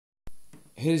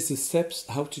Here's the steps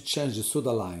how to change the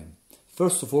soda lime.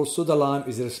 First of all, soda lime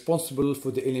is responsible for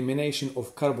the elimination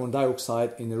of carbon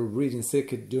dioxide in the breathing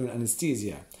circuit during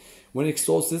anesthesia. When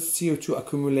exhausted, CO2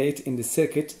 accumulates in the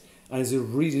circuit and is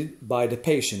breathed by the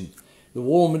patient. The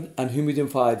warmed and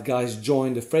humidified gas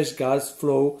join the fresh gas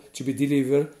flow to be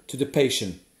delivered to the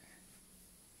patient.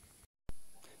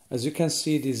 As you can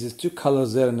see, these are two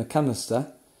colors there in the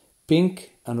canister,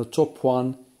 pink, and the top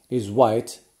one is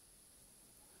white,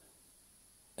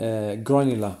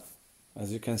 granular,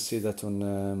 as you can see that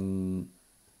on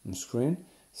screen.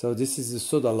 So this is the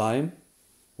soda lime,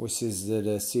 which is the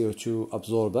CO2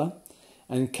 absorber,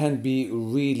 and can be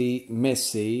really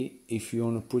messy if you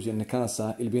want to put it in the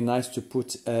canister. It'll be nice to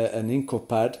put an Inco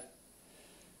pad,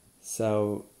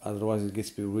 so otherwise it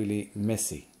gets to be really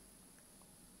messy.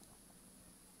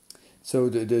 So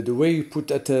the way you put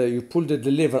that, you pull the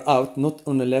lever out, not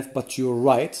on the left but to your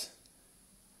right.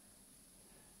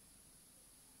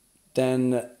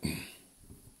 Then,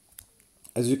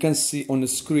 as you can see on the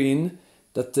screen,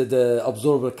 that the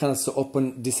absorber canister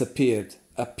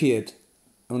appeared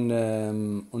on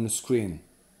the screen.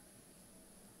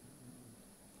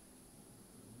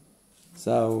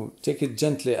 So take it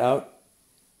gently out.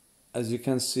 As you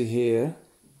can see here,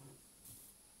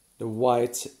 the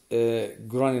white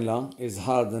granular is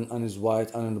hardened and is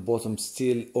white, and on the bottom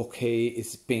still okay,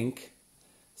 it's pink.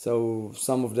 So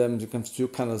some of them, you can two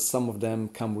canisters, some of them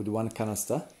come with one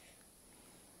canister.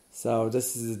 So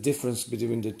this is the difference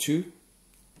between the two.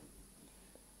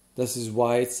 This is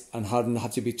white and hardened,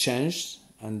 had to be changed,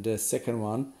 and the second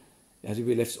one had to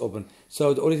be left open.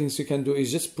 So the only things you can do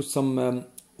is just put some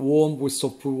warm with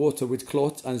some water with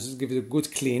cloth and just give it a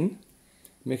good clean.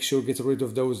 Make sure get rid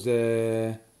of those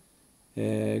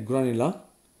granular,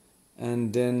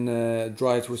 and then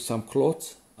dry it with some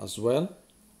cloth as well.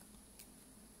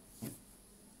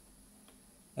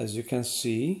 As you can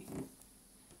see,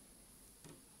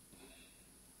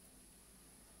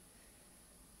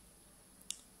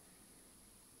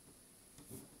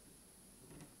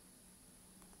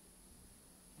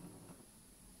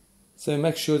 so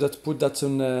make sure that put that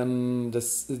on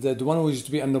the one which used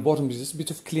to be on the bottom is just a bit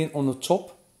of clean on the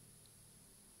top.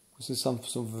 You see some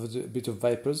bit of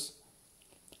vapors.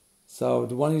 So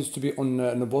the one used to be on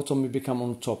the bottom will become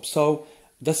on top. So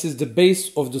this is the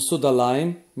base of the soda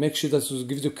lime. Make sure that you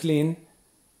give it a clean,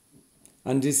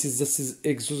 and this is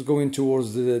exhaust going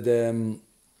towards the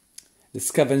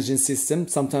scavenging system.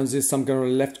 Sometimes there's some granule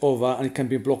left over and it can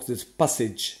be blocked with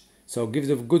passage. So give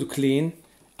it a good clean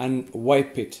and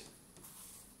wipe it.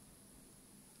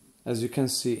 As you can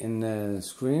see in the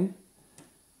screen.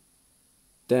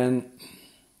 Then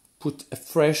put a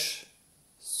fresh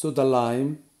soda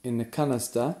lime in the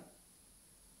canister,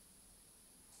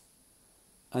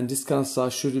 and this canister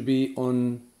should be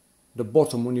on the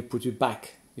bottom when you put it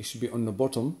back. It should be on the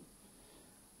bottom,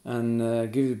 and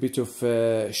give it a bit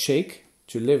of shake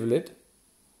to level it.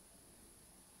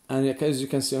 And as you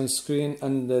can see on the screen,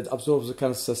 and the absorber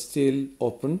canister still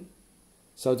open,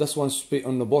 so this one should be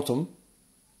on the bottom,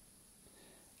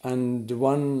 and the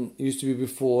one used to be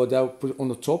before that, put it on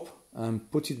the top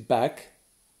and put it back,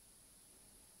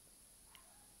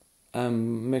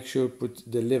 and make sure put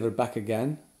the lever back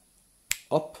again,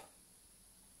 up.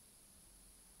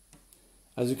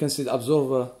 As you can see, the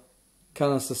absorber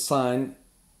canister sign,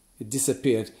 it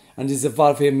disappeared, and there's a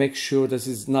valve here. Make sure that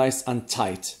it's nice and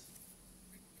tight.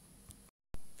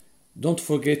 Don't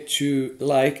forget to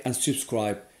like and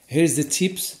subscribe. Here's the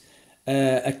tips.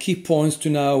 A key points to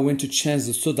know when to change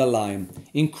the soda lime.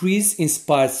 Increase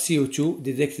inspired CO2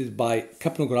 detected by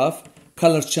capnograph.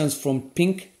 Color change from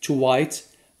pink to white.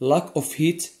 Lack of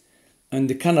heat on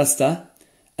the canister,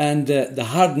 and the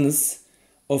hardness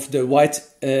of the white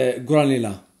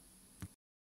granular.